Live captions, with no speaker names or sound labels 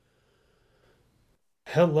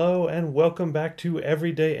Hello and welcome back to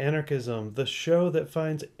Everyday Anarchism, the show that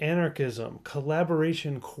finds anarchism,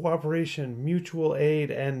 collaboration, cooperation, mutual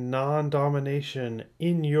aid, and non domination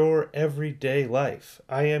in your everyday life.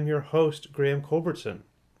 I am your host, Graham Culbertson.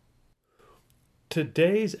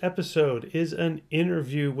 Today's episode is an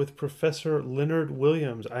interview with Professor Leonard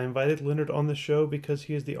Williams. I invited Leonard on the show because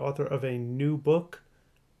he is the author of a new book,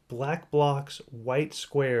 Black Blocks, White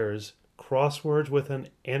Squares Crosswords with an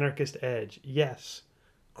Anarchist Edge. Yes,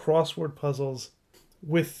 crossword puzzles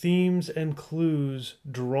with themes and clues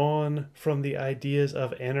drawn from the ideas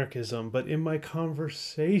of anarchism. But in my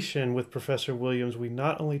conversation with Professor Williams, we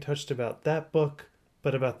not only touched about that book,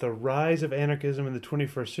 but about the rise of anarchism in the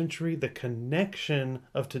 21st century, the connection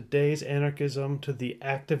of today's anarchism to the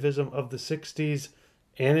activism of the 60s,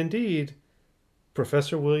 and indeed,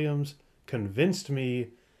 Professor Williams convinced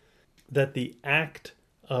me that the act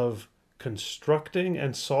of constructing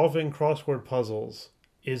and solving crossword puzzles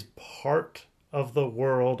is part of the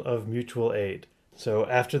world of mutual aid. So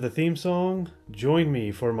after the theme song, join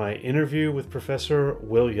me for my interview with Professor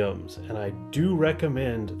Williams, and I do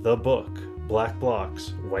recommend the book, Black Blocks,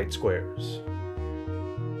 White Squares.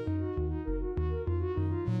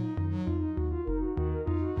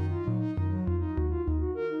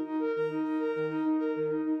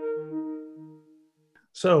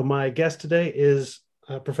 So my guest today is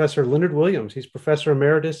Professor Leonard Williams. He's Professor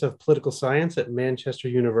Emeritus of Political Science at Manchester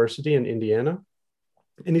University in Indiana.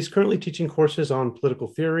 And he's currently teaching courses on political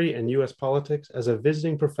theory and US politics as a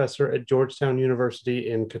visiting professor at Georgetown University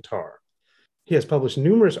in Qatar. He has published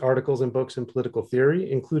numerous articles and books in political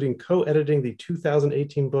theory, including co-editing the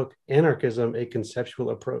 2018 book, Anarchism, A Conceptual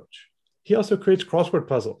Approach. He also creates crossword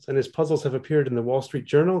puzzles, and his puzzles have appeared in the Wall Street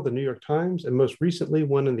Journal, the New York Times, and most recently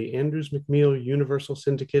one in the Andrews McMeel Universal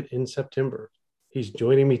Syndicate in September. He's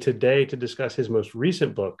joining me today to discuss his most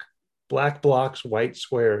recent book, Black Blocks, White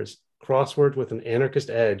Squares, Crossword with an Anarchist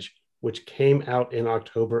Edge, which came out in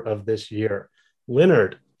October of this year.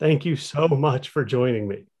 Leonard, thank you so much for joining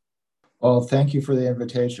me. Well, thank you for the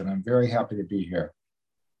invitation. I'm very happy to be here.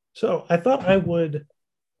 So I thought I would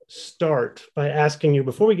start by asking you,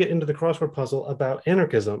 before we get into the crossword puzzle, about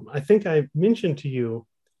anarchism. I think I mentioned to you,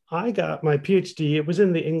 I got my PhD. It was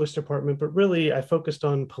in the English department, but really I focused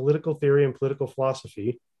on political theory and political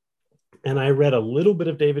philosophy. And I read a little bit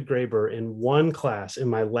of David Graeber in one class in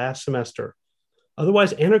my last semester.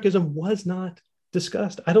 Otherwise, anarchism was not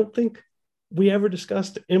discussed. I don't think we ever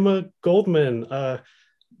discussed Emma Goldman.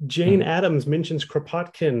 Jane Addams mentions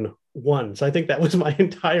Kropotkin once. I think that was my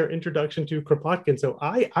entire introduction to Kropotkin. So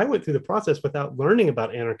I went through the process without learning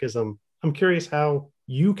about anarchism. I'm curious how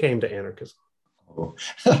you came to anarchism. Oh.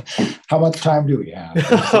 How much time do we have?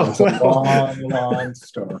 It's a long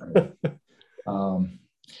story. And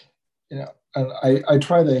I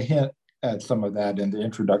try to hint at some of that in the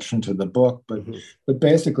introduction to the book, but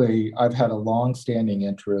basically, I've had a long-standing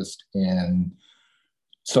interest in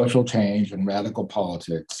social change and radical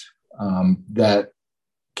politics that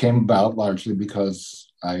came about largely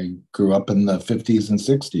because I grew up in the 50s and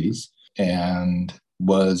 60s and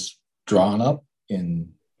was drawn up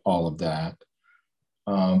in all of that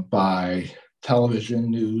by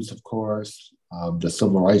television news, of course, the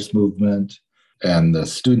civil rights movement and the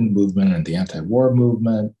student movement and the anti-war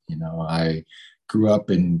movement. I grew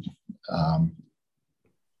up in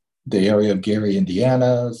the area of Gary,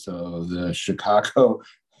 Indiana, so the Chicago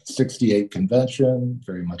 68 convention,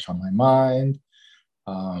 very much on my mind.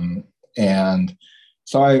 And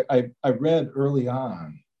so I read early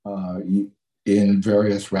on in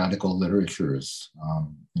various radical literatures.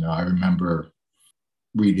 I remember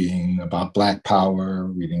reading about Black Power,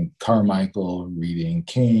 reading Carmichael, reading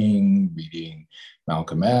King, reading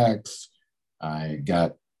Malcolm X. I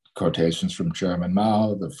got quotations from Chairman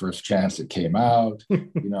Mao the first chance it came out.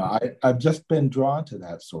 I've just been drawn to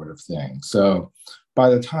that sort of thing. So by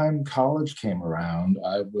the time college came around,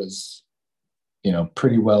 I was,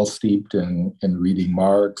 pretty well steeped in reading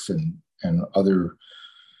Marx and other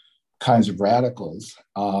kinds of radicals.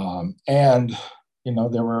 And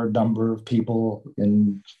there were a number of people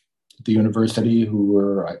in the university who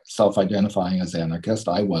were self-identifying as anarchist.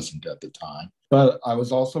 I wasn't at the time, but I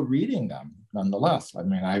was also reading them nonetheless. I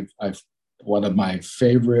mean, I've one of my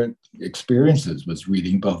favorite experiences was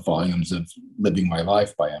reading both volumes of Living My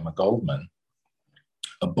Life by Emma Goldman,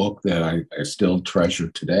 a book that I still treasure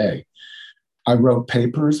today. I wrote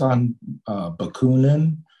papers on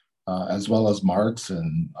Bakunin, as well as Marx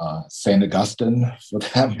and St. Augustine, for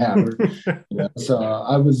that matter. So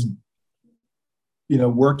I was,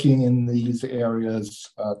 working in these areas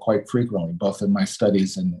quite frequently, both in my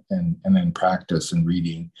studies and in practice and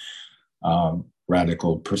reading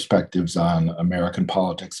radical perspectives on American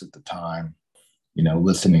politics at the time,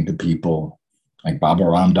 listening to people like Baba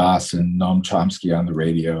Ram Dass and Noam Chomsky on the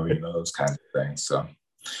radio, those kinds of things. So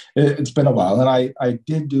it's been a while. And I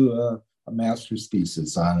did do a master's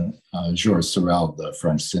thesis on Georges Sorel, the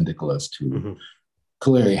French syndicalist, who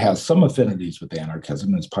clearly has some affinities with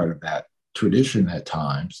anarchism as part of that tradition at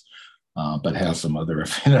times, but has some other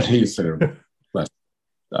affinities that are less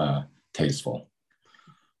tasteful.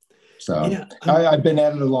 So yeah, I've been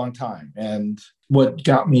at it a long time. And what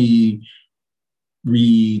got me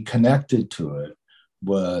reconnected to it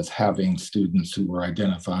was having students who were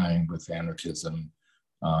identifying with anarchism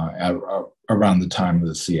around the time of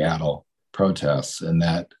the Seattle protests. And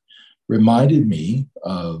that reminded me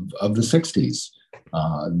of the 60s,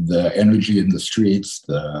 the energy in the streets,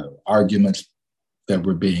 the arguments that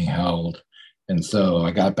were being held. And so I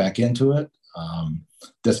got back into it,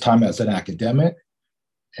 this time as an academic,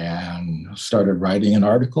 and started writing an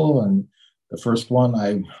article. And the first one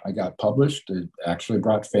I got published, it actually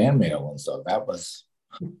brought fan mail. And so that was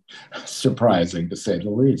surprising, to say the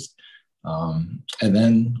least. And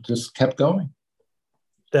then just kept going.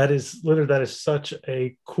 That is such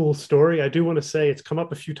a cool story. I do want to say it's come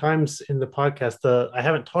up a few times in the podcast. I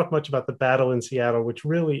haven't talked much about the battle in Seattle, which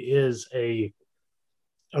really is a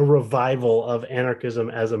revival of anarchism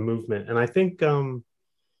as a movement. And I think, that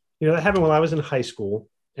happened when I was in high school.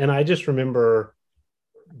 And I just remember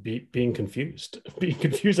being confused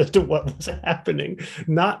as to what was happening,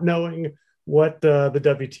 not knowing what the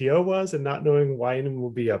WTO was and not knowing why anyone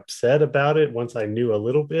would be upset about it once I knew a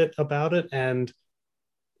little bit about it. And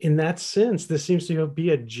in that sense, this seems to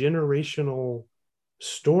be a generational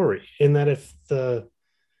story, in that if the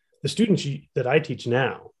students that I teach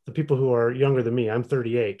now, the people who are younger than me, I'm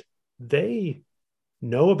 38, they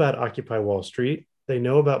know about Occupy Wall Street, they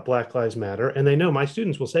know about Black Lives Matter, and they know, my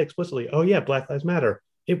students will say explicitly, oh yeah, Black Lives Matter,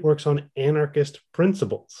 it works on anarchist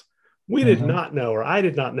principles. We did not know, or I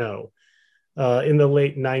did not know, in the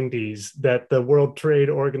late 90s that the World Trade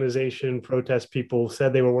Organization protest people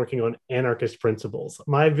said they were working on anarchist principles.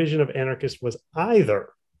 My vision of anarchist was either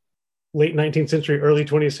late 19th century, early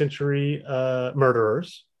 20th century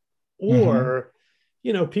murderers, or,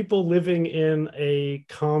 people living in a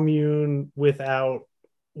commune without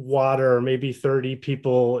water, maybe 30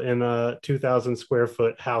 people in a 2,000 square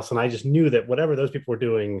foot house. And I just knew that whatever those people were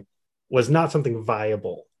doing was not something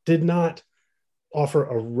viable, did not offer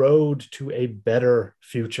a road to a better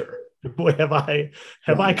future. Boy, have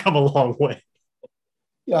I come a long way.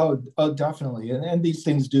 Yeah, definitely. And these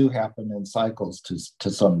things do happen in cycles to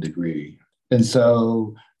some degree. And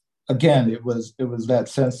so, again, it was that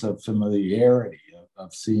sense of familiarity,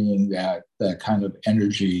 of seeing that kind of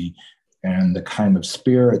energy and the kind of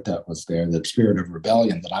spirit that was there, that spirit of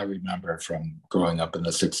rebellion that I remember from growing up in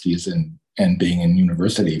the 60s and being in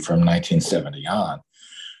university from 1970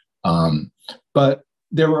 on. But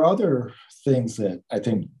there were other things that I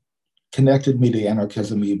think connected me to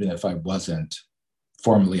anarchism, even if I wasn't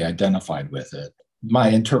formally identified with it. My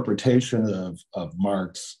interpretation of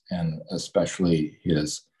Marx, and especially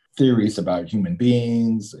his theories about human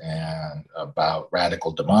beings and about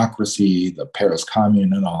radical democracy, the Paris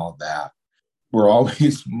Commune and all of that, were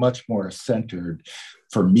always much more centered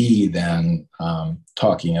for me than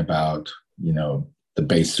talking about, the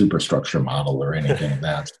base superstructure model or anything of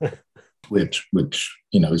that, which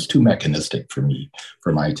is too mechanistic for me,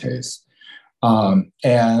 for my taste. And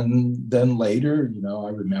then later, I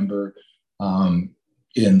remember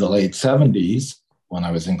in the late 70s, when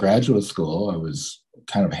I was in graduate school, I was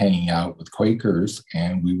kind of hanging out with Quakers,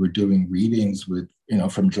 and we were doing readings with,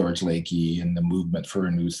 from George Lakey and the Movement for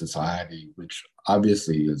a New Society, which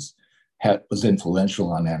obviously was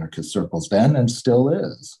influential on anarchist circles then and still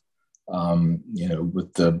is,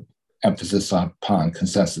 with the emphasis upon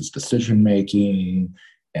consensus decision-making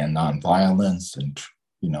and nonviolence and,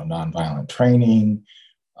 nonviolent training,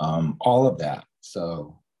 all of that.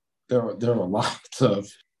 So there are lots of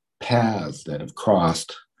paths that have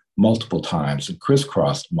crossed multiple times and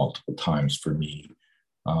crisscrossed multiple times for me.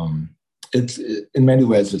 It's in many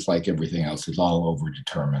ways, it's like everything else, is all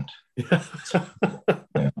overdetermined. Yeah.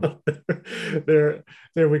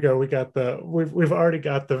 There we go. We've already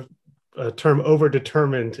got the term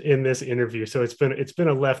overdetermined in this interview, so it's been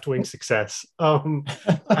a left-wing success. Well,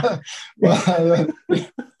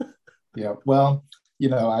 yeah. Well,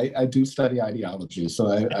 I do study ideology,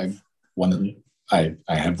 so I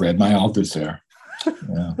have read my authors there.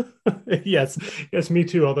 Yeah. Yes, me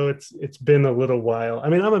too. Although it's been a little while. I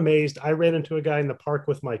mean, I'm amazed. I ran into a guy in the park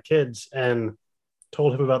with my kids and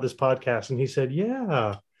told him about this podcast, and he said,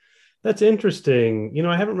 "Yeah, That's interesting.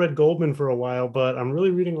 I haven't read Goldman for a while, but I'm really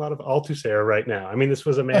reading a lot of Althusser right now. I mean, this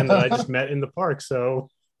was a man that I just met in the park, so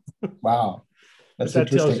Wow, if that's that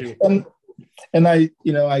tells interesting. you. And I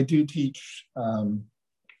do teach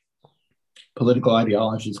political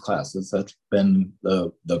ideologies classes. That's been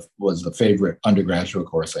the favorite undergraduate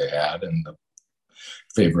course I had, and the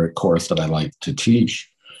favorite course that I like to teach.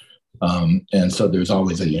 And so there's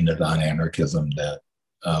always a unit on anarchism that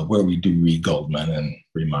where we do read Goldman and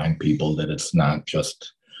remind people that it's not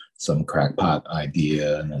just some crackpot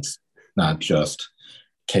idea, and it's not just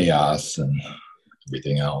chaos and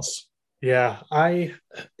everything else. Yeah,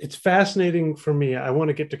 it's fascinating for me. I want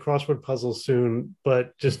to get to crossword puzzles soon,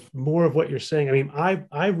 but just more of what you're saying. I mean,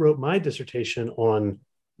 I wrote my dissertation on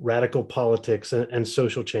radical politics and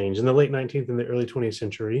social change in the late 19th and the early 20th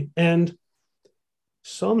century. And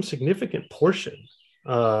some significant portion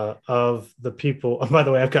of the people. Oh, by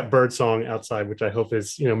the way, I've got birdsong outside, which I hope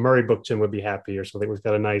is, Murray Bookchin would be happy or something. We've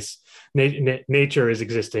got a nice nature is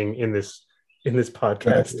existing in this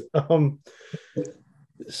podcast.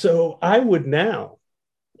 So I would now,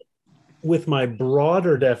 with my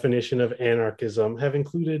broader definition of anarchism, have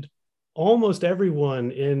included almost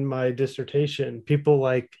everyone in my dissertation. People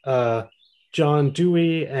like John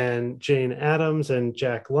Dewey and Jane Addams and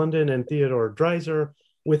Jack London and Theodore Dreiser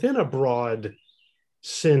within a broad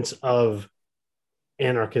sense of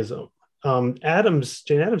anarchism. Jane Addams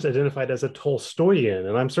identified as a Tolstoyan,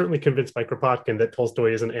 and I'm certainly convinced by Kropotkin that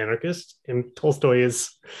Tolstoy is an anarchist, and Tolstoy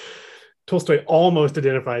almost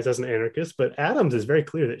identifies as an anarchist, but Addams is very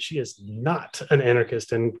clear that she is not an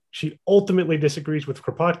anarchist, and she ultimately disagrees with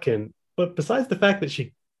Kropotkin. But besides the fact that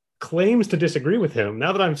she claims to disagree with him,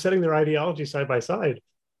 now that I'm setting their ideology side by side,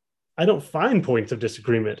 I don't find points of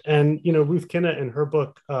disagreement. And, Ruth Kenna in her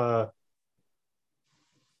book, The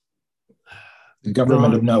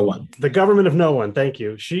Government of No One. The Government of No One, thank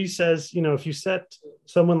you. She says, if you set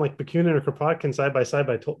someone like Bakunin or Kropotkin side by side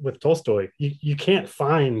with Tolstoy, you can't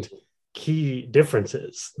find key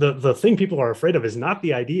differences. The thing people are afraid of is not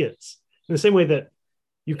the ideas. In the same way that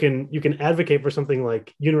you can advocate for something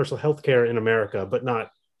like universal healthcare in America, but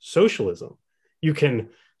not socialism. You can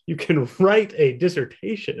write a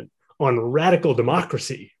dissertation on radical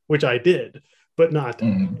democracy, which I did, but not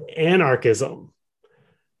anarchism.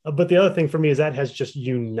 But the other thing for me is that has just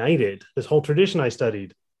united this whole tradition I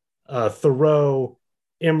studied, Thoreau,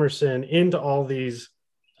 Emerson, into all these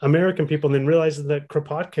American people, and then realizes that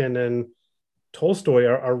Kropotkin and Tolstoy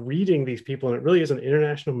are reading these people, and it really is an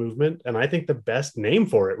international movement. And I think the best name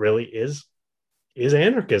for it really is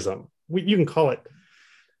anarchism. You can call it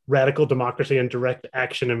radical democracy and direct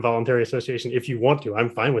action and voluntary association if you want to. I'm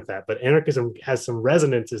fine with that. But anarchism has some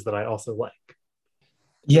resonances that I also like.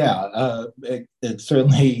 Yeah, it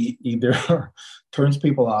certainly either turns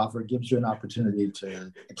people off or gives you an opportunity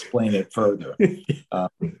to explain it further,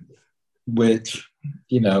 which,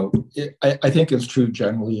 I think is true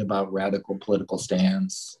generally about radical political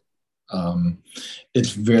stance.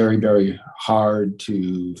 It's very, very hard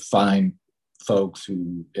to find folks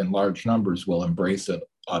who in large numbers will embrace it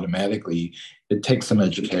automatically. It takes some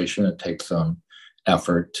education, it takes some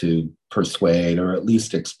effort to persuade or at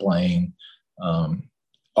least explain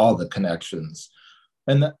all the connections.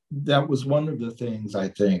 And that was one of the things I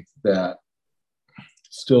think that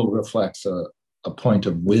still reflects a point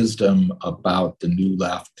of wisdom about the New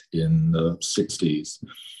Left in the 60s,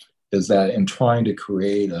 is that in trying to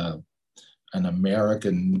create an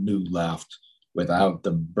American New Left without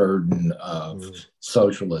the burden of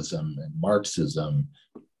socialism and Marxism,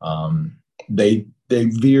 they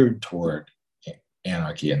veered toward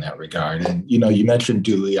anarchy in that regard. And, you mentioned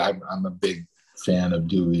Dewey. I'm a big fan of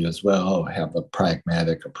Dewey as well. I have a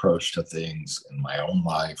pragmatic approach to things in my own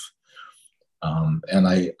life. And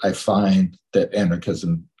I find that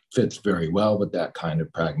anarchism fits very well with that kind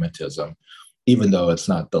of pragmatism, even though it's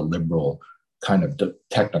not the liberal kind of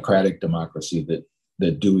technocratic democracy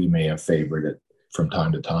that Dewey may have favored it from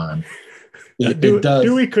time to time.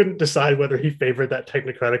 Dewey couldn't decide whether he favored that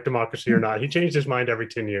technocratic democracy or not. He changed his mind every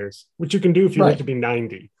 10 years, which you can do if you live to be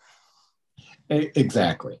 90.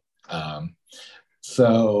 Exactly.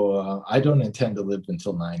 So I don't intend to live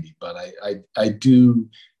until 90, but I do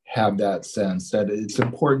have that sense that it's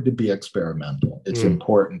important to be experimental. It's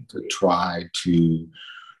important to try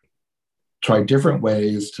different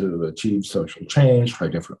ways to achieve social change, try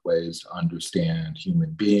different ways to understand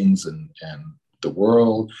human beings and the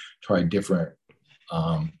world, try different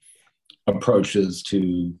approaches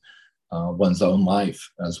to one's own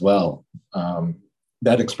life as well.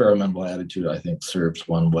 That experimental attitude, I think, serves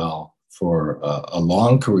one well for a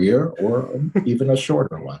long career or even a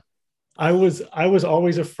shorter one. I was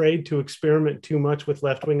always afraid to experiment too much with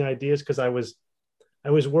left-wing ideas because I was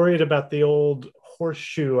worried about the old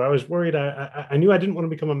horseshoe. I was worried. I knew I didn't want to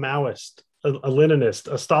become a Maoist, a Leninist,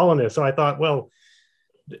 a Stalinist. So I thought, well,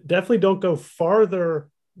 definitely don't go farther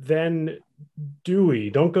than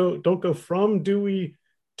Dewey. Don't go from Dewey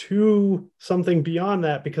to something beyond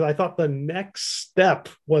that, because I thought the next step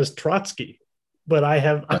was Trotsky. But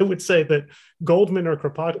I would say that Goldman or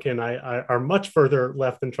Kropotkin are much further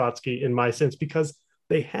left than Trotsky in my sense, because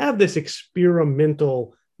they have this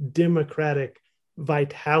experimental democratic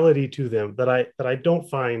vitality to them that I don't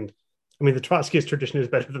find. I mean, the Trotskyist tradition is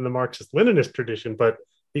better than the Marxist Leninist tradition, but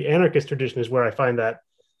the anarchist tradition is where I find that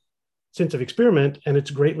sense of experiment, and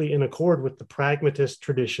it's greatly in accord with the pragmatist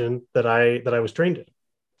tradition that I was trained in.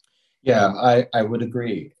 Yeah, I would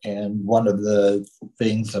agree. And one of the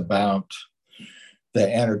things about the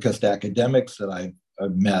anarchist academics that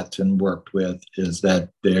I've met and worked with is that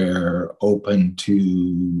they're open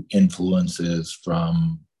to influences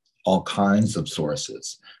from all kinds of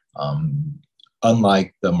sources.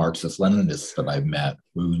 Unlike the Marxist-Leninists that I've met,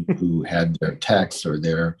 who had their texts or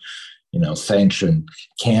their, sanctioned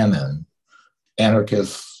canon,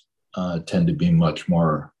 anarchists tend to be much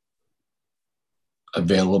more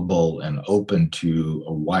available and open to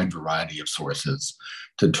a wide variety of sources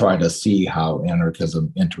to try to see how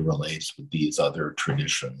anarchism interrelates with these other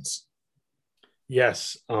traditions.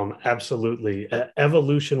 Yes, absolutely.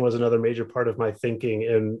 Evolution was another major part of my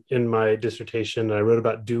thinking in my dissertation. I wrote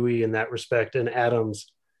about Dewey in that respect, and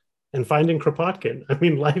Adams, and finding Kropotkin. I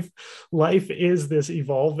mean, life is this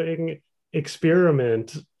evolving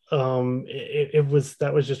experiment.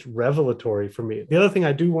 That was just revelatory for me. The other thing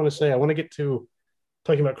I do want to say, I want to get to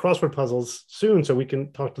talking about crossword puzzles soon, so we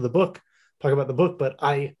can talk about the book. But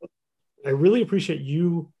I really appreciate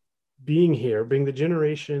you being here, being the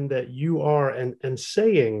generation that you are, and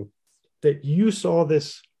saying that you saw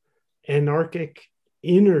this anarchic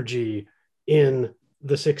energy in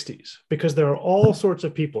the 60s, because there are all sorts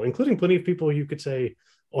of people, including plenty of people you could say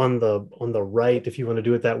on the right, if you want to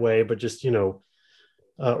do it that way, but just,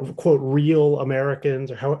 quote, real Americans,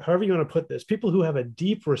 or however you want to put this, people who have a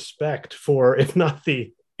deep respect for, if not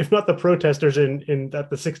the protesters at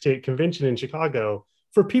the 68 convention in Chicago,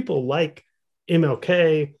 for people like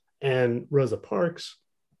MLK and Rosa Parks,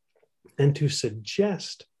 and to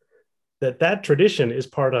suggest that tradition is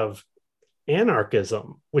part of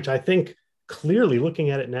anarchism, which I think clearly, looking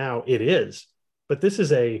at it now, it is. But this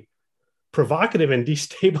is a provocative and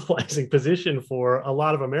destabilizing position for a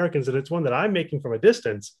lot of Americans, and it's one that I'm making from a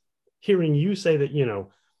distance. Hearing you say that,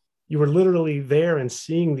 you were literally there and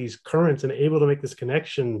seeing these currents and able to make this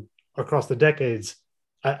connection across the decades,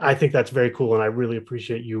 I think that's very cool, and I really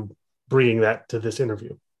appreciate you bringing that to this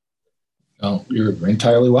interview. Well, you're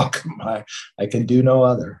entirely welcome. I can do no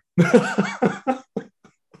other.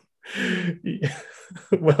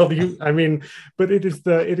 Well, but it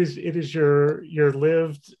is your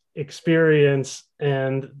lived experience,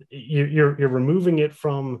 and you're removing it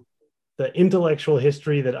from the intellectual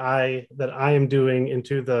history that I am doing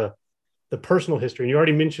into the personal history. And you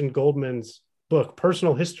already mentioned Goldman's book.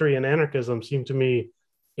 Personal history and anarchism seem to me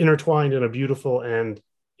intertwined in a beautiful and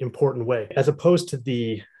important way, as opposed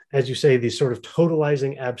to as you say, these sort of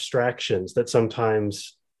totalizing abstractions that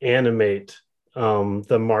sometimes animate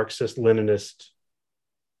the Marxist-Leninist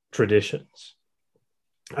traditions.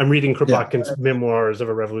 I'm reading Kropotkin's Memoirs of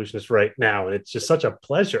a Revolutionist right now, and it's just such a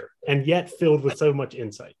pleasure, and yet filled with so much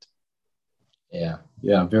insight. Yeah,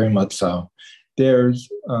 very much so. There's,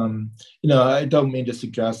 I don't mean to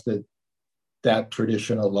suggest that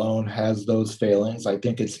tradition alone has those failings. I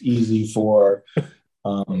think it's easy for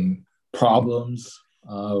problems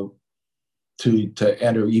to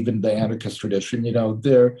enter even the anarchist tradition.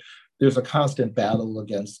 There's a constant battle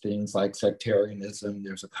against things like sectarianism.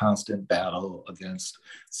 There's a constant battle against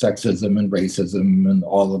sexism and racism and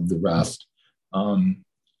all of the rest.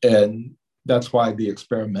 And that's why the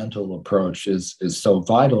experimental approach is so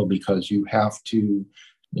vital, because you have to,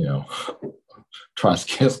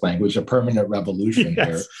 Trotskyist language, a permanent revolution.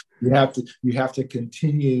 Yes. Here. You have to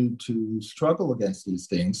continue to struggle against these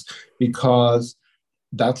things, because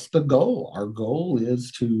that's the goal. Our goal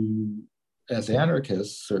is to, as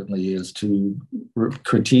anarchists, certainly, is to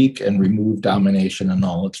critique and remove domination in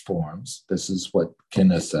all its forms. This is what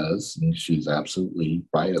Kinna says, and she's absolutely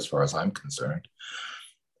right as far as I'm concerned.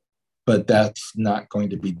 But that's not going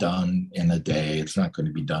to be done in a day. It's not going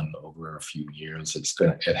to be done over a few years.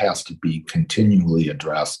 It has to be continually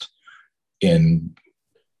addressed in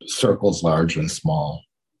circles large and small.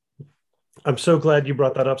 I'm so glad you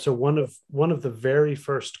brought that up. So one of the very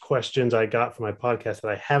first questions I got for my podcast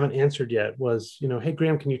that I haven't answered yet was, hey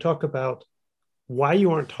Graham, can you talk about why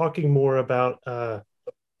you aren't talking more about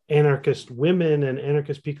anarchist women and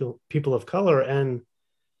anarchist people of color? And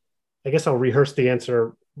I guess I'll rehearse the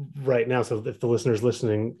answer right now, so if the listeners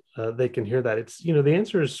listening, they can hear that. It's the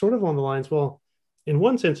answer is sort of on the lines. Well, in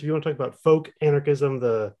one sense, if you want to talk about folk anarchism,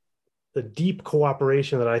 the deep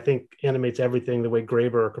cooperation that I think animates everything, the way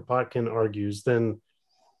Graeber or Kropotkin argues, then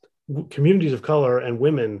communities of color and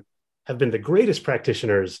women have been the greatest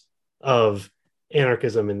practitioners of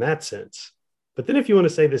anarchism in that sense. But then if you want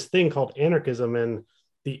to say this thing called anarchism and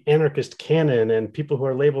the anarchist canon and people who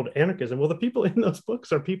are labeled anarchism, well, the people in those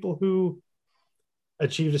books are people who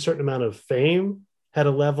achieved a certain amount of fame, had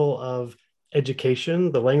a level of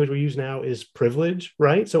education. The language we use now is privilege,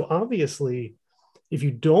 right? So obviously, if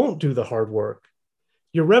you don't do the hard work,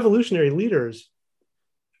 your revolutionary leaders,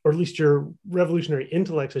 or at least your revolutionary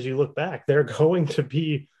intellects, as you look back, they're going to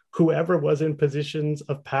be whoever was in positions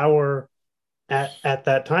of power at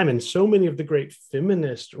that time. And so many of the great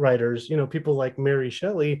feminist writers, people like Mary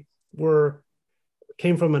Shelley,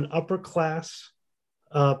 came from an upper class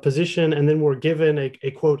position and then were given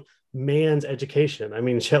a quote man's education. I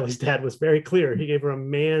mean, Shelley's dad was very clear. He gave her a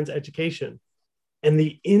man's education. And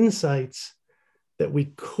the insights that we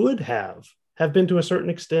could have been to a certain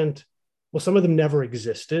extent, well, some of them never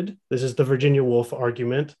existed. This is the Virginia Woolf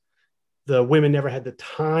argument. The women never had the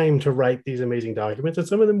time to write these amazing documents, and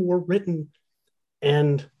some of them were written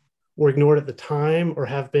and were ignored at the time or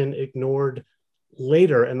have been ignored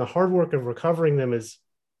later. And the hard work of recovering them is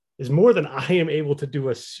more than I am able to do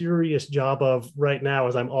a serious job of right now,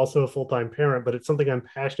 as I'm also a full-time parent, but it's something I'm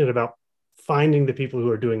passionate about, finding the people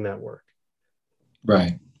who are doing that work.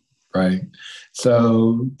 Right. Right.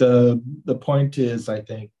 So the point is, I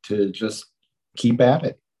think, to just keep at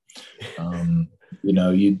it.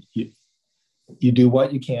 You do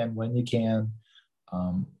what you can when you can,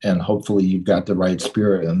 and hopefully you've got the right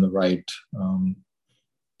spirit and the right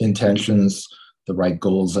intentions, the right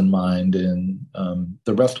goals in mind, and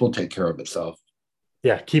the rest will take care of itself.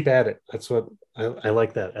 Yeah, keep at it. That's what I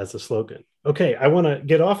like that as a slogan. Okay, I want to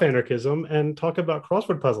get off anarchism and talk about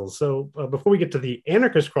crossword puzzles. So before we get to the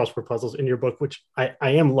anarchist crossword puzzles in your book, which I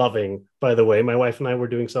am loving, by the way, my wife and I were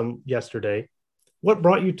doing some yesterday. What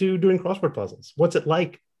brought you to doing crossword puzzles? What's it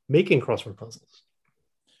like making crossword puzzles?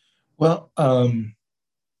 Well,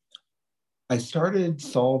 I started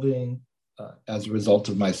solving as a result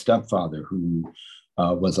of my stepfather, who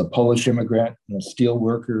was a Polish immigrant and a steel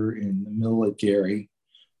worker in the mill at Gary.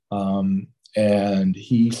 And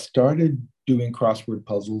he started doing crossword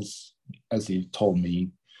puzzles, as he told me,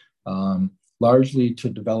 largely to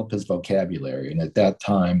develop his vocabulary. And at that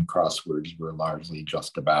time, crosswords were largely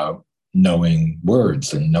just about knowing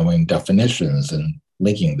words and knowing definitions and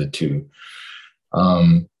linking the two.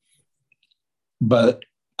 But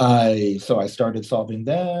I started solving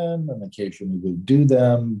them and occasionally would do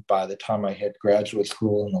them. By the time I hit graduate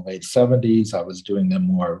school in the late 70s, I was doing them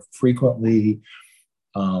more frequently,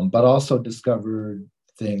 but also discovered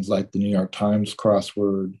things like the New York Times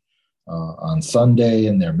crossword on Sunday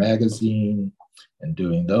in their magazine, and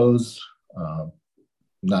doing those,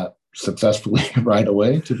 not successfully right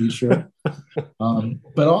away, to be sure,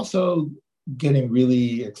 but also getting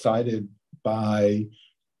really excited by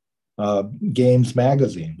Games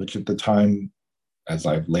magazine, which at the time, as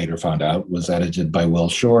I've later found out, was edited by Will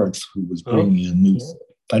Shortz, who was bringing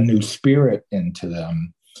a new spirit into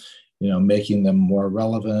them, making them more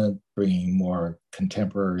relevant, bringing more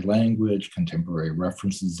contemporary language, contemporary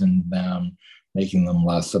references in them, making them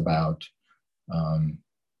less about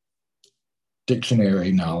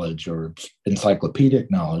dictionary knowledge or encyclopedic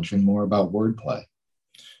knowledge and more about wordplay.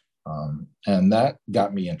 And that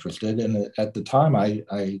got me interested. And at the time,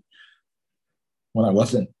 when I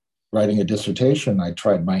wasn't writing a dissertation, I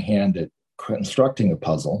tried my hand at constructing a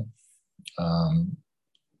puzzle,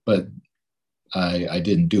 but I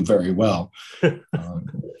didn't do very well.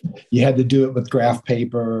 You had to do it with graph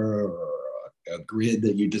paper or a grid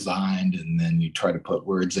that you designed, and then you try to put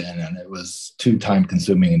words in, and it was too time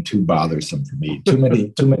consuming and too bothersome for me. Too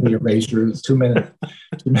many erasures, too many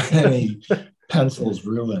pencils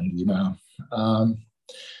ruined,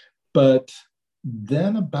 But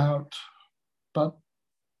then about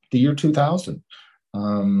the year 2000,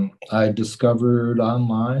 I discovered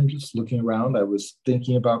online, just looking around, I was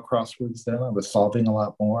thinking about crosswords then. I was solving a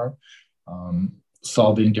lot more,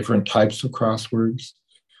 solving different types of crosswords.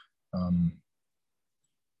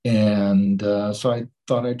 So I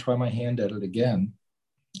thought I'd try my hand at it again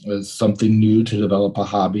as something new to develop a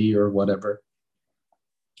hobby or whatever.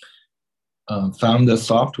 Found this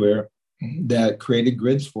software that created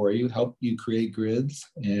grids for you, helped you create grids,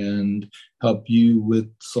 and helped you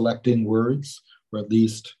with selecting words, or at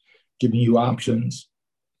least giving you options,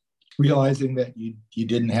 realizing that you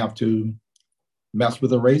didn't have to mess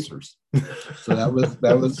with erasers. So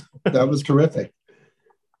that was terrific.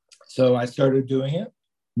 So I started doing it,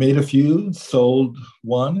 made a few, sold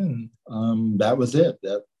one, and that was it.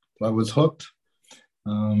 That I was hooked,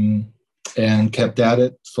 and kept at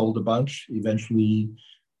it. Sold a bunch. Eventually,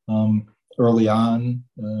 early on,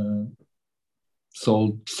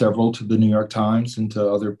 sold several to the New York Times and to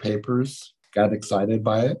other papers. Got excited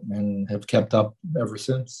by it and have kept up ever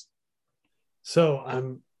since. So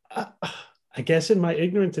I guess in my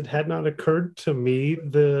ignorance, it had not occurred to me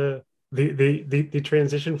the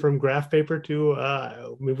transition from graph paper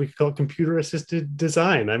to maybe we could call it computer assisted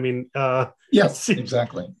design. I mean, yes,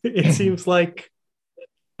 exactly. It seems like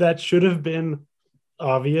that should have been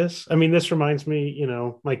obvious. I mean, this reminds me,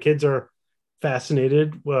 my kids are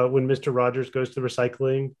fascinated when Mr. Rogers goes to the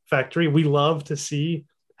recycling factory. We love to see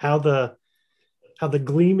how the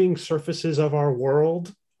gleaming surfaces of our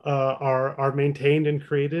world are maintained and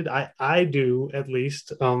created. I do, at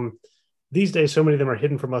least. These days, so many of them are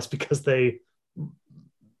hidden from us because they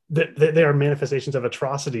are manifestations of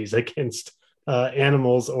atrocities against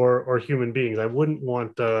animals or human beings. I wouldn't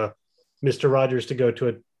want Mr. Rogers to go to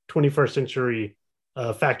a 21st century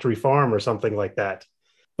factory farm or something like that.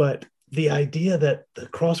 But the idea that the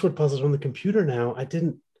crossword puzzles on the computer now, I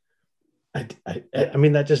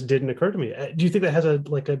mean, that just didn't occur to me. Do you think that has a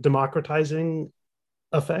democratizing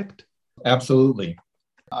effect? Absolutely.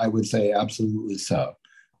 I would say absolutely so.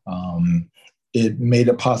 It made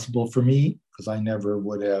it possible for me because I never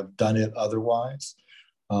would have done it otherwise.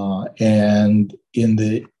 And in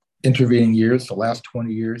the intervening years, the last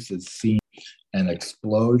 20 years, has seen an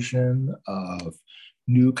explosion of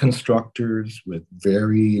new constructors with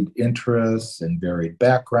varied interests and varied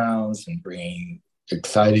backgrounds and bringing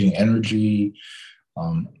exciting energy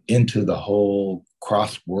into the whole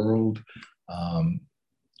cross world.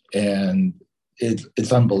 And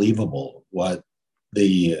it's unbelievable what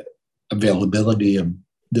the availability of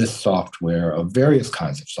this software, of various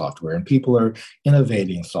kinds of software, and people are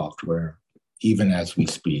innovating software even as we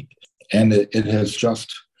speak. And it has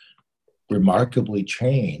just remarkably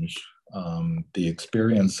changed the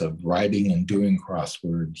experience of writing and doing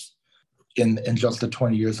crosswords in just the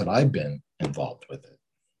 20 years that I've been involved with it.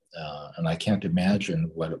 And I can't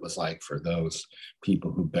imagine what it was like for those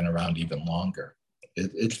people who've been around even longer.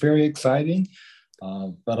 It's very exciting,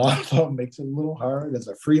 but also makes it a little hard as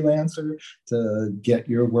a freelancer to get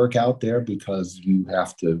your work out there because you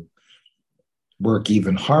have to work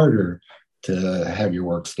even harder to have your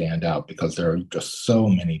work stand out because there are just so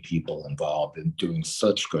many people involved in doing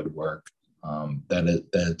such good work that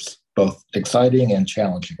it's both exciting and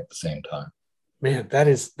challenging at the same time. Man, that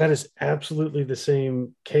is absolutely the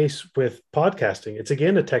same case with podcasting. It's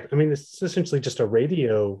again it's essentially just a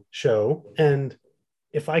radio show. And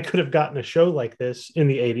if I could have gotten a show like this in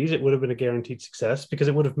the 80s, it would have been a guaranteed success because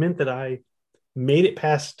it would have meant that I made it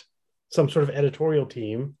past some sort of editorial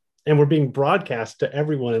team and were being broadcast to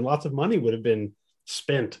everyone, and lots of money would have been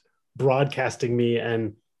spent broadcasting me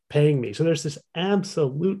and paying me. So there's this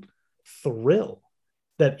absolute thrill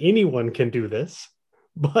that anyone can do this,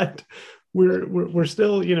 but we're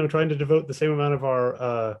still, trying to devote the same amount of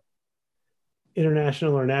our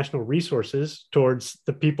international or national resources towards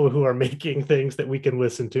the people who are making things that we can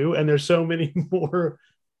listen to. And there's so many more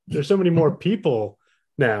people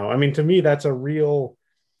now. I mean, to me, that's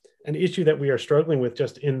an issue that we are struggling with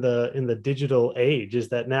just in the digital age, is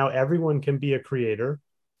that now everyone can be a creator,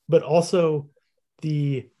 but also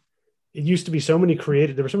it used to be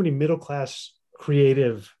there were so many middle-class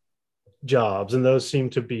creative jobs, and those seem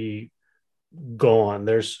to be gone.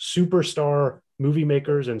 There's superstar movie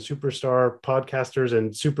makers and superstar podcasters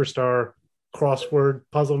and superstar crossword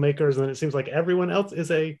puzzle makers, and it seems like everyone else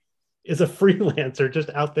is a freelancer just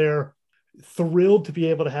out there thrilled to be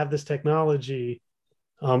able to have this technology.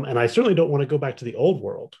 And I certainly don't want to go back to the old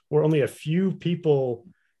world where only a few people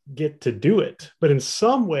get to do it. But in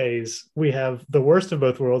some ways, we have the worst of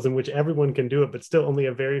both worlds in which everyone can do it, but still only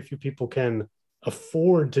a very few people can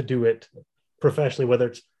afford to do it professionally, whether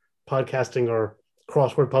it's podcasting or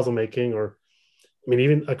crossword puzzle making, or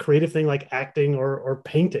even a creative thing like acting or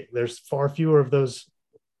painting. There's far fewer of those,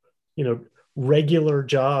 regular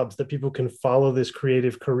jobs that people can follow this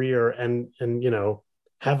creative career and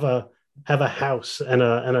have a house and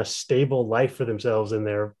a stable life for themselves and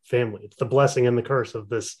their family. It's the blessing and the curse of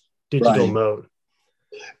this digital mode.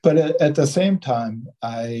 But at the same time,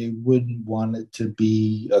 I wouldn't want it to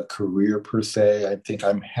be a career per se. I think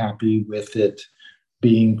I'm happy with it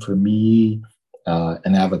being for me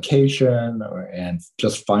an avocation and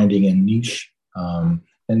just finding a niche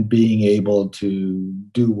and being able to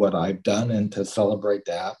do what I've done and to celebrate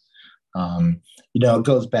that. It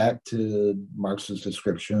goes back to Marx's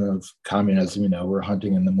description of communism. We're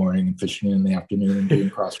hunting in the morning and fishing in the afternoon and doing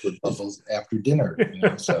crossword puzzles after dinner.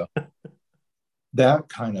 So that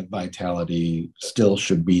kind of vitality still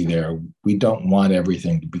should be there. We don't want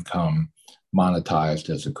everything to become monetized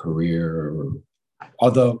as a career.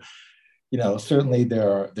 Although, certainly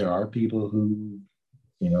there are people who,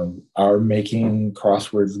 are making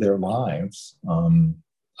crosswords their lives.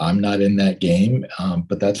 I'm not in that game,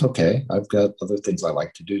 but that's okay. I've got other things I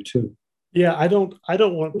like to do too. Yeah, I don't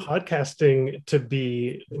want podcasting to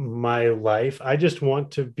be my life. I just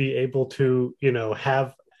want to be able to,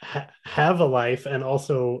 have a life and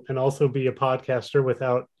also be a podcaster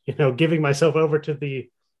without, giving myself over to the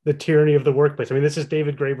tyranny of the workplace. I mean, this is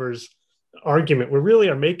David Graeber's argument. We really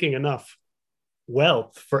are making enough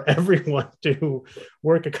wealth for everyone to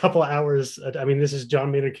work a couple hours. I mean, this is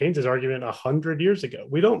John Maynard Keynes' argument 100 years ago.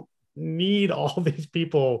 We don't need all these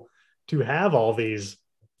people to have all these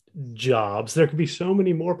jobs. There could be so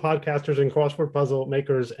many more podcasters and crossword puzzle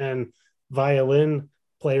makers and violin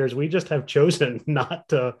players. We just have chosen not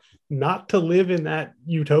to live in that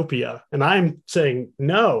utopia. And I'm saying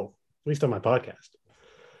no, at least on my podcast.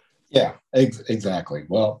 Yeah, exactly.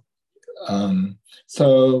 Well,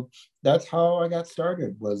 so that's how I got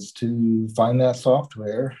started, was to find that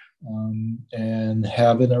software and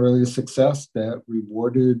have an early success that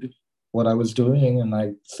rewarded what I was doing. And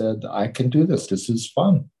I said, I can do this. This is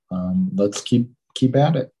fun. Let's keep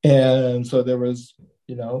at it. And so there was,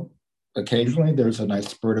 occasionally there's a nice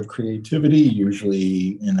spurt of creativity,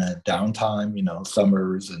 usually in a downtime,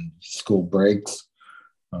 summers and school breaks.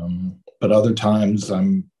 But other times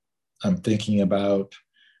I'm thinking about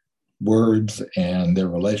words and their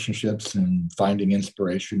relationships and finding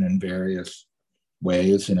inspiration in various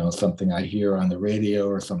ways, something I hear on the radio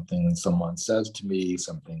or something someone says to me,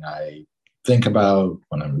 something I think about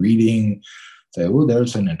when I'm reading, say, oh,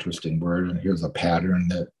 there's an interesting word and here's a pattern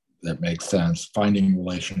that makes sense, finding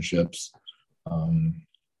relationships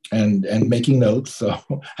and making notes so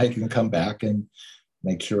I can come back and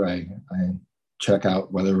make sure I check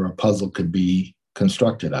out whether a puzzle could be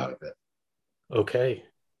constructed out of it. Okay.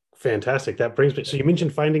 Fantastic. That brings me. So you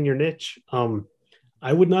mentioned finding your niche.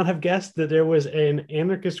 I would not have guessed that there was an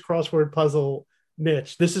anarchist crossword puzzle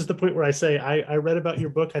niche. This is the point where I say I read about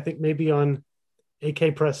your book, I think maybe on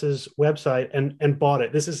AK Press's website and bought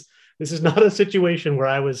it. This is not a situation where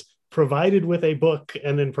I was provided with a book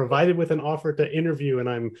and then provided with an offer to interview, and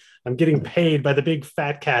I'm getting paid by the big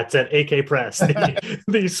fat cats at AK Press,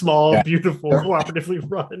 the small, beautiful, cooperatively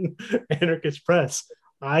run anarchist press.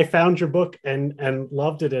 I found your book and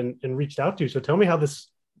loved it and reached out to you. So tell me how this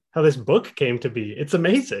book came to be. It's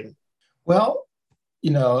amazing. Well,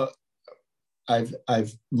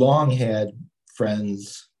 I've long had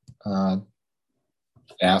friends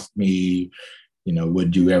ask me,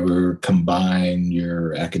 would you ever combine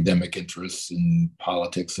your academic interests in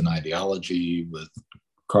politics and ideology with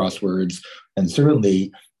crosswords? And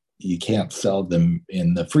certainly you can't sell them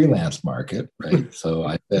in the freelance market, right? So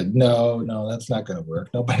I said, no, that's not going to work.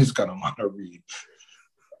 Nobody's going to want to read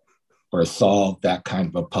or solve that kind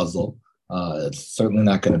of a puzzle. It's certainly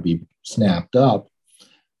not going to be snapped up.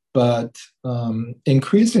 But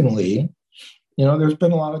increasingly, there's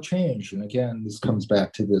been a lot of change. And again, this comes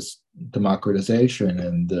back to this democratization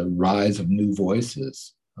and the rise of new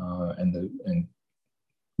voices and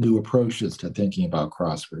new approaches to thinking about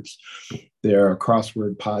crosswords. There are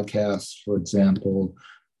crossword podcasts, for example,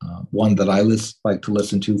 one that I like to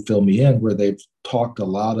listen to, Fill Me In, where they've talked a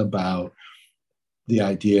lot about the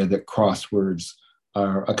idea that crosswords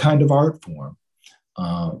are a kind of art form.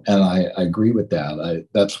 And I agree with that.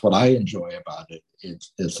 That's what I enjoy about it.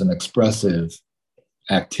 It's an expressive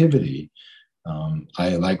activity.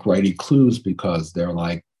 I like writing clues because they're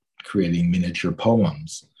like creating miniature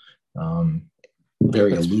poems.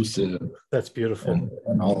 Very elusive. That's beautiful.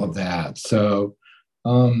 And all of that. So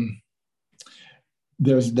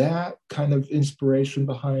there's that kind of inspiration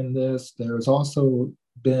behind this. There's also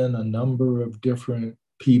been a number of different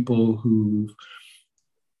people who've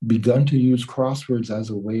begun to use crosswords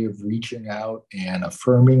as a way of reaching out and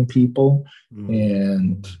affirming people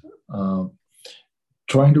and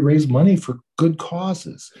trying to raise money for good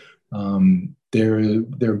causes. There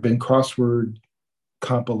have been crossword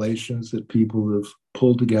compilations that people have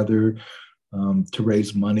pulled together to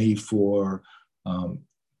raise money for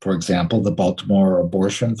example, the Baltimore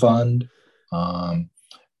Abortion Fund.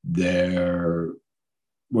 There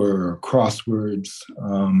were crosswords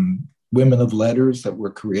women of letters that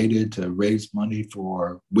were created to raise money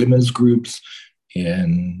for women's groups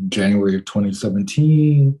in January of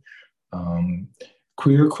 2017.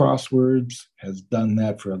 Queer Crosswords has done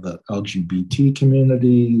that for the LGBT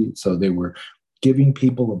community. So they were giving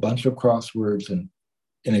people a bunch of crosswords and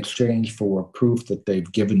in exchange for proof that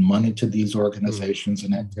they've given money to these organizations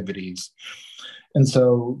and activities. And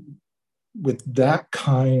so with that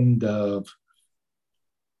kind of,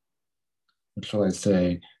 what shall I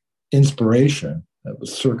say, inspiration that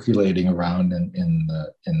was circulating around in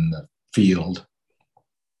the field,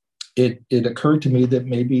 it occurred to me that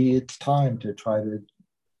maybe it's time to try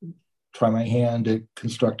my hand at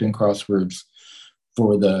constructing crosswords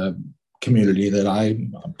for the community that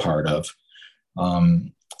I'm a part of.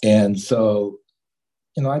 And so,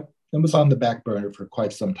 it was on the back burner for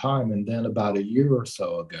quite some time. And then about a year or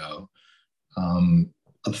so ago,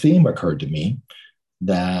 a theme occurred to me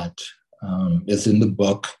that is in the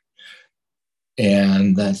book.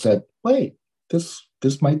 And I said, wait, this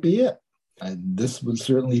might be it. And this would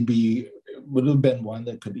have been one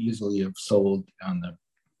that could easily have sold on the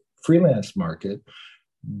freelance market,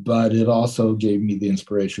 but it also gave me the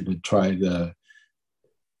inspiration to try to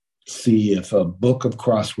see if a book of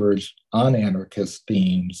crosswords on anarchist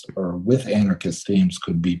themes or with anarchist themes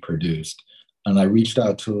could be produced. And I reached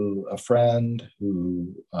out to a friend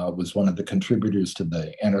who was one of the contributors to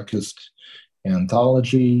the anarchist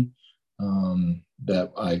anthology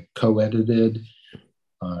that I co-edited,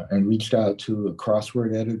 and reached out to a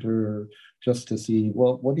crossword editor just to see,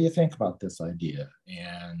 well, what do you think about this idea?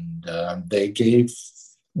 And they gave,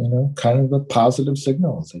 kind of the positive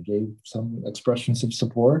signals. They gave some expressions of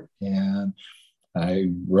support, and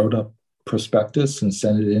I wrote a prospectus and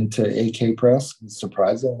sent it into AK Press. And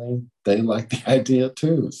surprisingly, they liked the idea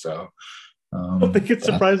too. So I don't think it's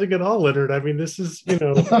surprising at all, Leonard. I mean, this is,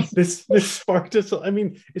 this sparked us. I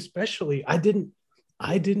mean, especially, I didn't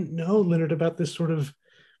know, Leonard, about this sort of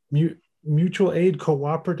mutual aid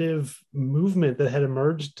cooperative movement that had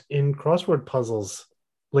emerged in crossword puzzles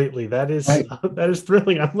lately. That is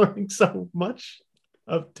thrilling. I'm learning so much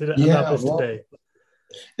about this today.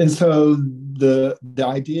 And so the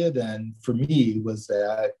idea then for me was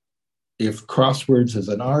that if crosswords is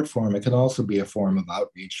an art form, it can also be a form of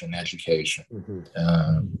outreach and education.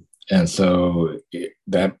 And so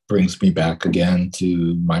that brings me back again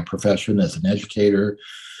to my profession as an educator,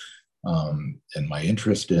 and my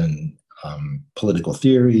interest in political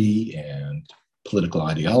theory and political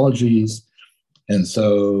ideologies. And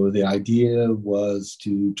so the idea was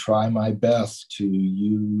to try my best to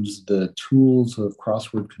use the tools of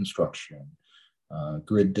crossword construction,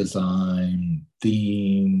 grid design,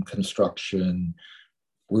 theme construction,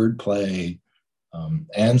 wordplay,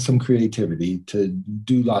 and some creativity to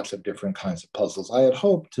do lots of different kinds of puzzles. I had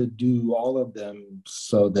hoped to do all of them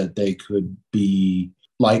so that they could be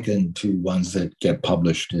likened to ones that get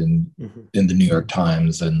published in the New York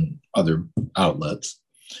Times and other outlets.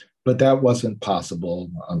 But that wasn't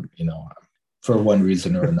possible, for one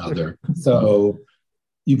reason or another. So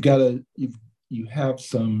you have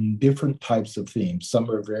some different types of themes. Some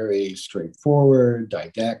are very straightforward,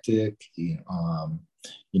 didactic.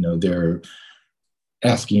 They're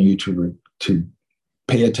asking you to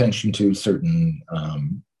pay attention to certain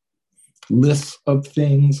lists of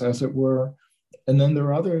things, as it were. And then there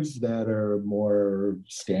are others that are more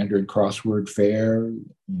standard crossword fare.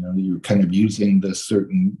 You're kind of using the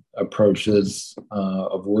certain approaches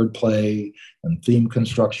of wordplay and theme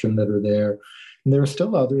construction that are there. And there are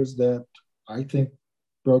still others that I think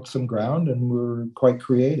broke some ground and were quite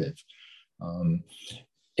creative. And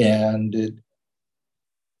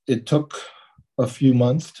it took a few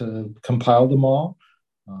months to compile them all.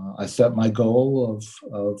 I set my goal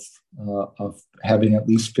of having at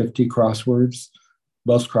least 50 crosswords.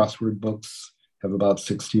 Most crossword books have about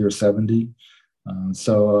 60 or 70.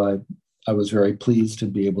 So I was very pleased to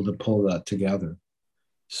be able to pull that together.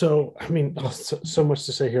 So, I mean, so much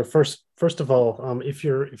to say here. First of all, if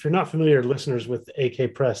you're not familiar, listeners, with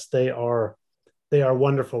AK Press, they are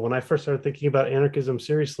wonderful. When I first started thinking about anarchism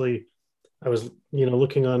seriously, I was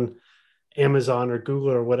looking on Amazon or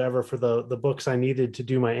Google or whatever for the books I needed to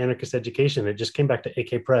do my anarchist education. It just came back to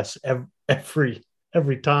AK Press every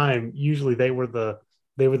time. Usually they were the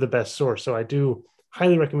best source. So I do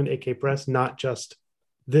highly recommend AK Press, not just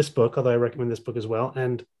this book, although I recommend this book as well.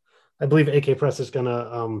 And I believe AK Press is going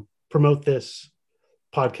to promote this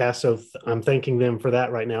podcast. So I'm thanking them for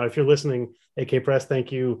that right now. If you're listening, AK Press,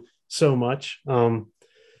 thank you so much.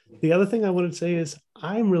 The other thing I wanted to say is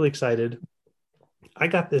I'm really excited. I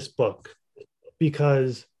got this book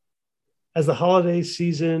because as the holiday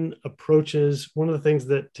season approaches, one of the things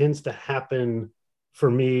that tends to happen for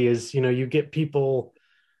me is, you get people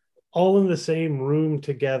all in the same room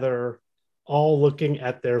together, all looking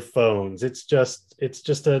at their phones. It's just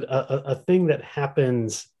a thing that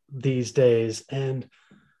happens these days. And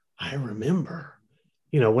I remember,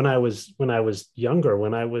 when I was younger,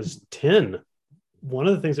 when I was 10, one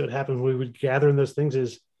of the things that would happen when we would gather in those things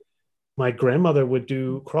is my grandmother would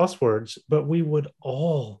do crosswords, but we would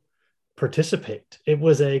all participate. It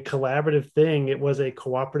was a collaborative thing, it was a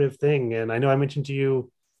cooperative thing. And I know I mentioned to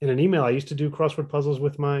you in an email, I used to do crossword puzzles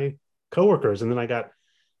with my coworkers, and then I got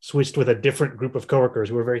switched with a different group of coworkers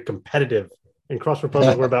who were very competitive, and crossword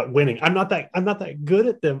puzzles were about winning. I'm not that good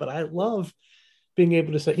at them, but I love being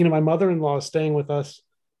able to say, my mother-in-law is staying with us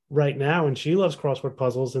right now, and she loves crossword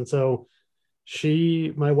puzzles. And so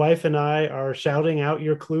my wife and I are shouting out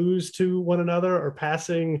your clues to one another, or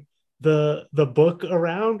passing the book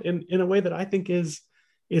around in a way that I think is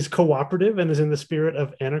cooperative and is in the spirit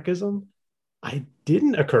of anarchism. I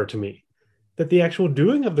didn't occur to me that the actual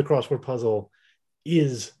doing of the crossword puzzle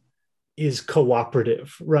is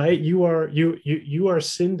cooperative, right? You are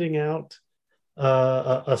sending out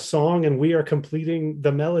a song, and we are completing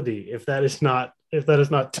the melody. If that is not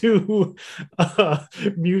too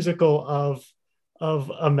musical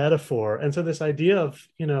of a metaphor. And so this idea of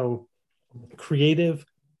creative,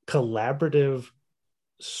 collaborative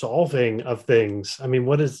solving of things. I mean,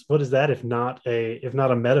 what is that if not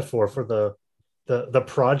a metaphor for the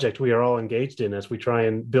project we are all engaged in as we try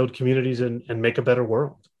and build communities and make a better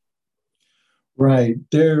world? Right.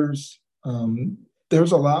 There's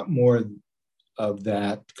a lot more of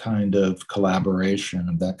that kind of collaboration,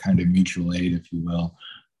 of that kind of mutual aid, if you will,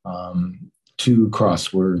 to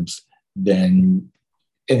crosswords than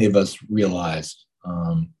any of us realized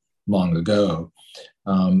long ago.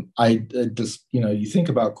 I just, you think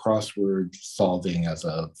about crossword solving as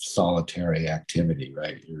a solitary activity,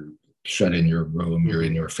 right? You're shut in your room, you're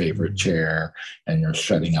in your favorite chair, and you're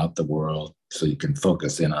shutting out the world so you can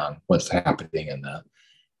focus in on what's happening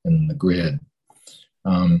in the grid.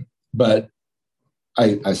 But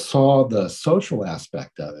I saw the social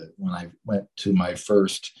aspect of it when I went to my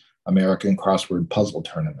first American crossword puzzle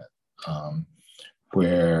tournament,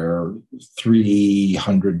 where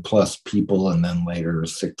 300 plus people, and then later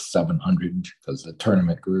 600-700, because the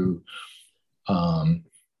tournament grew,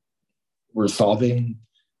 were solving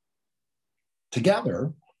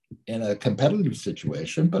together in a competitive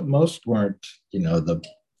situation, but most weren't,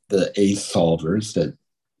 the ace solvers that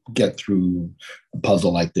get through a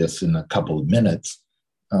puzzle like this in a couple of minutes.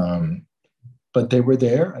 But they were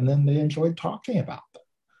there, and then they enjoyed talking about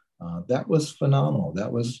them. That was phenomenal.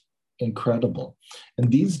 That was incredible. And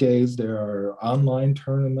these days, there are online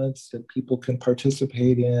tournaments that people can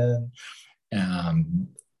participate in.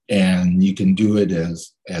 And you can do it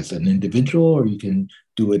as an individual, or you can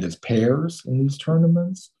do it as pairs in these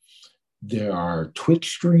tournaments. There are Twitch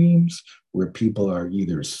streams where people are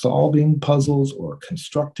either solving puzzles or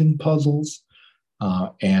constructing puzzles,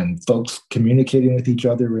 and folks communicating with each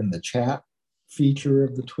other in the chat feature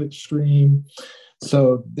of the Twitch stream.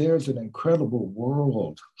 So there's an incredible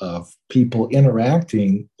world of people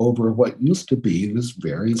interacting over what used to be this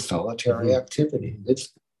very solitary activity.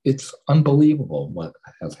 It's unbelievable what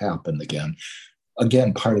has happened again.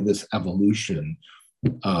 Again, part of this evolution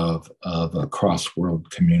of a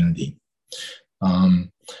cross-world community.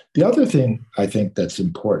 The other thing I think that's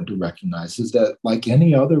important to recognize is that, like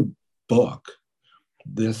any other book,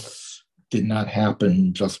 this did not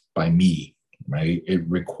happen just by me, right? It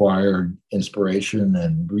required inspiration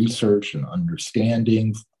and research and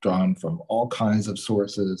understanding drawn from all kinds of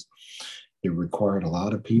sources. It required a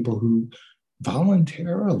lot of people who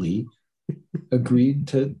voluntarily agreed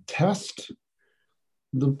to test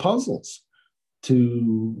the puzzles,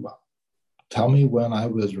 to tell me when I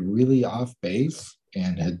was really off base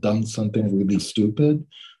and had done something really stupid,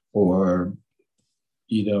 or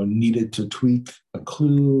needed to tweak a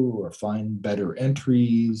clue or find better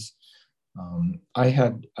entries.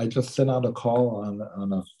 I just sent out a call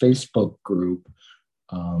on a Facebook group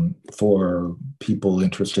for people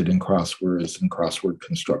interested in crosswords and crossword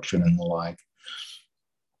construction and the like.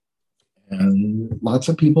 And lots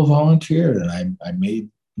of people volunteered, and I made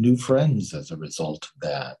new friends as a result of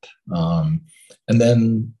that. And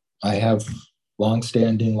then I have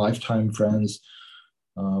longstanding lifetime friends,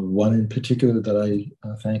 one in particular that I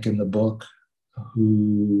thank in the book,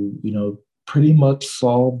 who, pretty much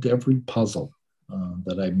solved every puzzle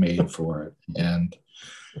that I made for it. And,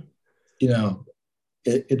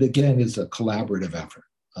 it again is a collaborative effort.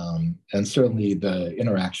 And certainly the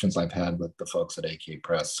interactions I've had with the folks at AK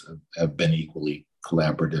Press have been equally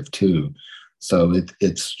collaborative too. So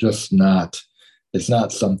it's not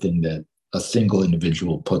something that a single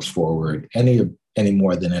individual puts forward any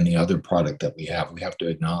more than any other product that we have. We have to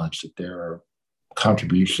acknowledge that there are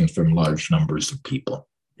contributions from large numbers of people.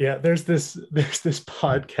 Yeah, there's this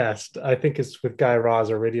podcast. I think it's with Guy Raz,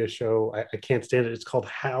 a radio show. I can't stand it. It's called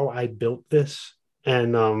How I Built This.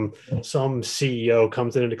 And some CEO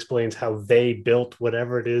comes in and explains how they built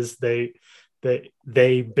whatever it is they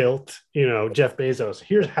built, Jeff Bezos.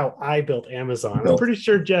 Here's how I built Amazon. I'm pretty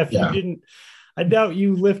sure, Jeff, you didn't. I doubt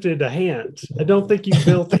you lifted a hand. I don't think you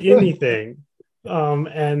built anything.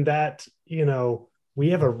 And that, we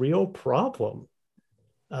have a real problem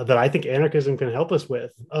that I think anarchism can help us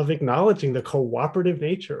with, of acknowledging the cooperative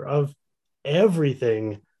nature of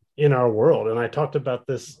everything in our world. And I talked about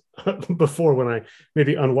this before when I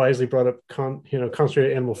maybe unwisely brought up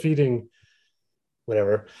concentrated animal feeding,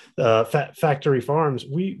 whatever, factory farms.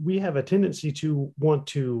 We have a tendency to want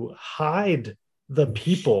to hide the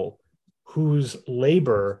people whose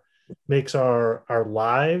labor makes our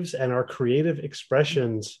lives and our creative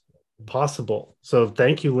expressions possible. So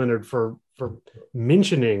thank you, Leonard, for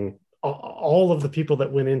mentioning all of the people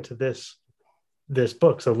that went into this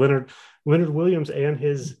book. So Leonard Williams and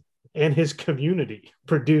his community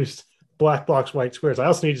produced Black Blocks, White Squares. I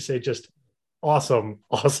also need to say, just awesome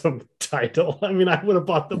title. I mean, I would have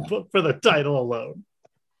bought the book for the title alone.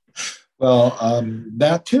 Well,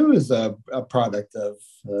 that too is a product of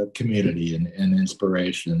community and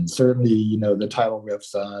inspiration. Certainly, the title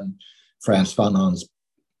riffs on Frantz Fanon's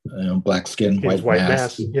Black Skin, White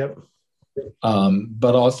Mask. Yep.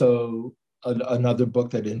 But also another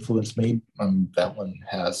book that influenced me, that one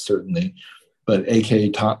has certainly, but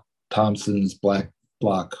A.K. Thompson's Black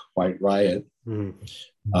Bloc, White Riot,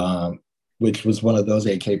 which was one of those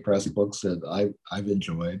A.K. Press books that I've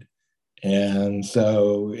enjoyed. And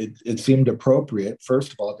so it seemed appropriate,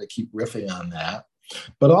 first of all, to keep riffing on that,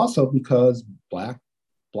 but also because black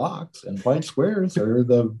blocks and white squares are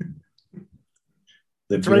the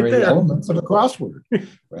very elements of a crossword,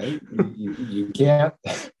 right? you can't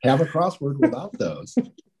have a crossword without those.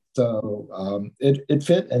 So it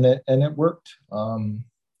fit and it worked.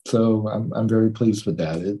 So I'm very pleased with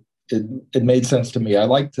that. It made sense to me. I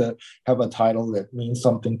like to have a title that means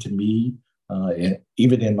something to me.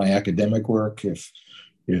 Even in my academic work, if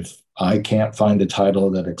I can't find a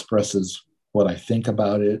title that expresses what I think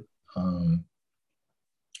about it,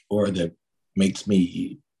 or that makes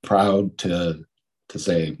me proud to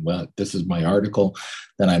say, well, this is my article,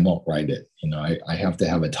 then I won't write it. I have to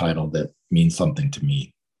have a title that means something to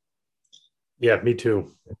me. Yeah, me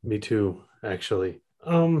too, actually.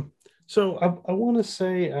 So I want to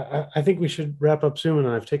say, I think we should wrap up soon,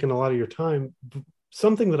 and I've taken a lot of your time.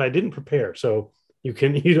 Something that I didn't prepare, so you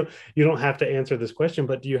don't have to answer this question,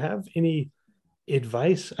 but do you have any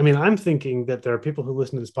advice? I mean, I'm thinking that there are people who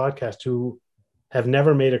listen to this podcast who have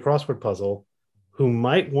never made a crossword puzzle, who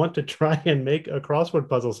might want to try and make a crossword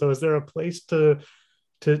puzzle. So is there a place to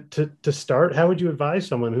start? How would you advise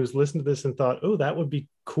someone who's listened to this and thought, oh, that would be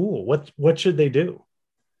cool? What should they do?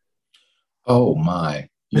 Oh my.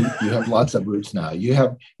 You have lots of roots now. You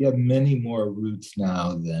have many more roots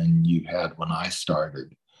now than you had when I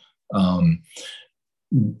started.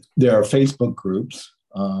 There are Facebook groups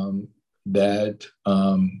that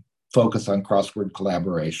focus on crossword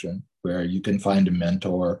collaboration, where you can find a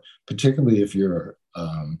mentor, particularly if you're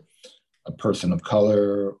a person of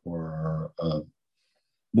color or a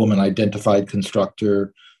woman-identified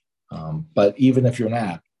constructor. But even if you're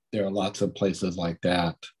not, there are lots of places like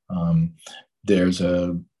that. There's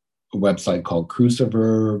a website called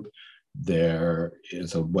Cruciverb. There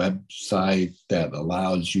is a website that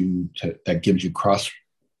allows you that gives you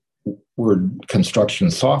crossword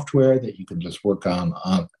construction software that you can just work on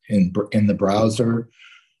in the browser.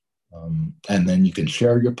 And then you can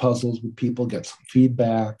share your puzzles with people, get some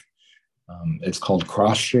feedback. It's called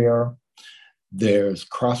CrossShare. There's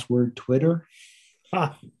Crossword Twitter.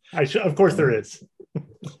 Of course there is.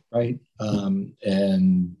 Right.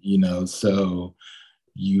 And, so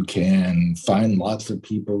you can find lots of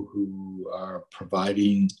people who are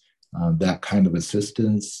providing that kind of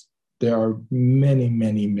assistance. There are many,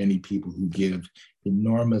 many, many people who give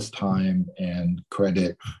enormous time and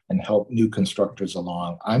credit and help new constructors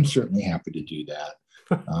along. I'm certainly happy to do that.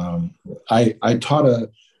 I taught a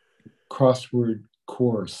crossword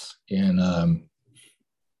course in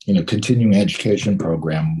a continuing education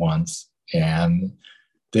program once, and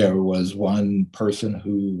there was one person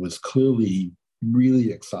who was clearly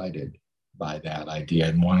really excited by that idea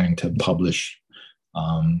and wanting to publish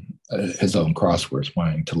his own crosswords,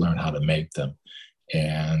 wanting to learn how to make them.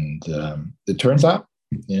 And it turns out,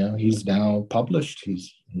 he's now published.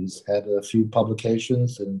 He's had a few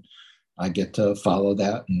publications, and I get to follow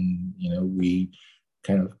that, and we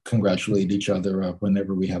kind of congratulate each other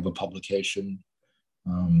whenever we have a publication.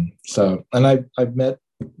 And I've met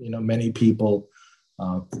many people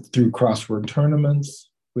through crossword tournaments,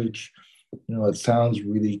 which it sounds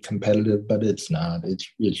really competitive, but it's not.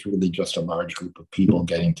 It's really just a large group of people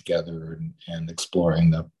getting together and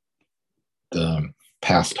exploring the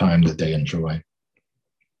pastime that they enjoy.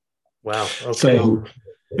 Wow. Okay. So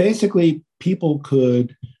basically, people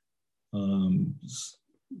could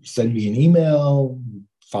send me an email,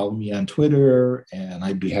 follow me on Twitter, and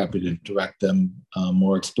I'd be happy to direct them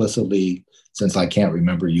more explicitly, since I can't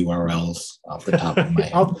remember URLs off the top of my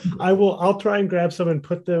head. I'll try and grab some and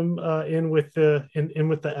put them in with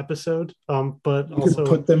the episode. But you also can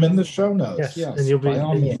put them in the show notes. Yes, and by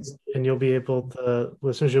all means. And you'll be able to,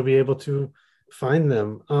 listeners, you'll be able to find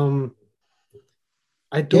them.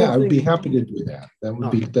 I would be happy to do that.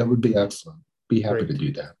 That would be excellent. Be happy to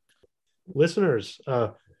do that. Listeners,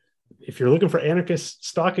 if you're looking for anarchist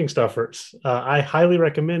stocking stuffers, I highly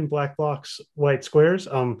recommend Black Blocks White Squares.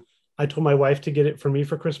 I told my wife to get it for me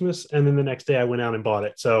for Christmas, and then the next day I went out and bought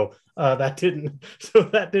it. So that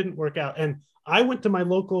didn't work out. And I went to my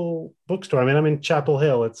local bookstore. I mean, I'm in Chapel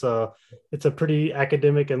Hill. It's a pretty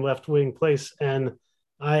academic and left-wing place, and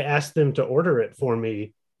I asked them to order it for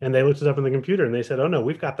me, and they looked it up on the computer, and they said, "Oh no,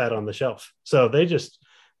 we've got that on the shelf." So they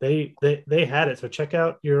had it. So check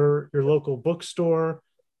out your local bookstore.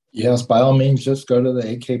 Yes, by all means, just go to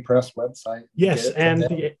the AK Press website. Yes, and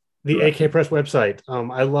the AK Press website.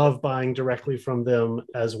 I love buying directly from them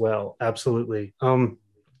as well. Absolutely.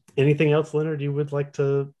 Anything else, Leonard, you would like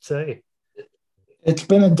to say? It's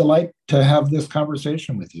been a delight to have this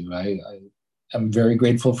conversation with you. I'm very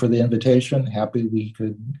grateful for the invitation. Happy we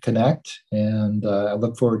could connect, and I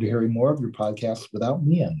look forward to hearing more of your podcasts without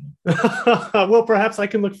me in them. Well, perhaps I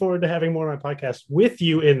can look forward to having more of my podcasts with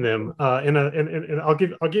you in them. And I'll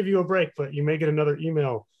give you a break, but you may get another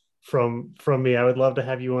email from me. I would love to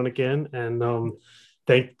have you on again. And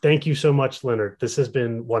thank you so much, Leonard. This has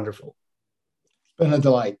been wonderful. It's been a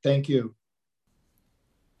delight. Thank you.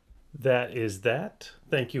 That is that.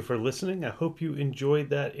 Thank you for listening. I hope you enjoyed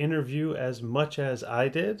that interview as much as I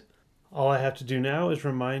did. All I have to do now is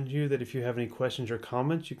remind you that if you have any questions or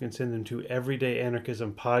comments, you can send them to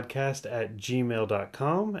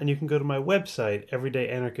everydayanarchismpodcast@gmail.com. And you can go to my website,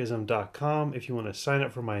 everydayanarchism.com, if you want to sign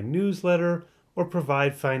up for my newsletter or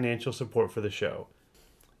provide financial support for the show.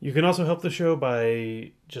 You can also help the show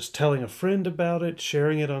by just telling a friend about it,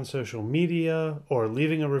 sharing it on social media, or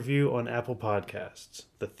leaving a review on Apple Podcasts.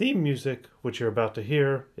 The theme music, which you're about to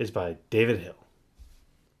hear, is by David Hill.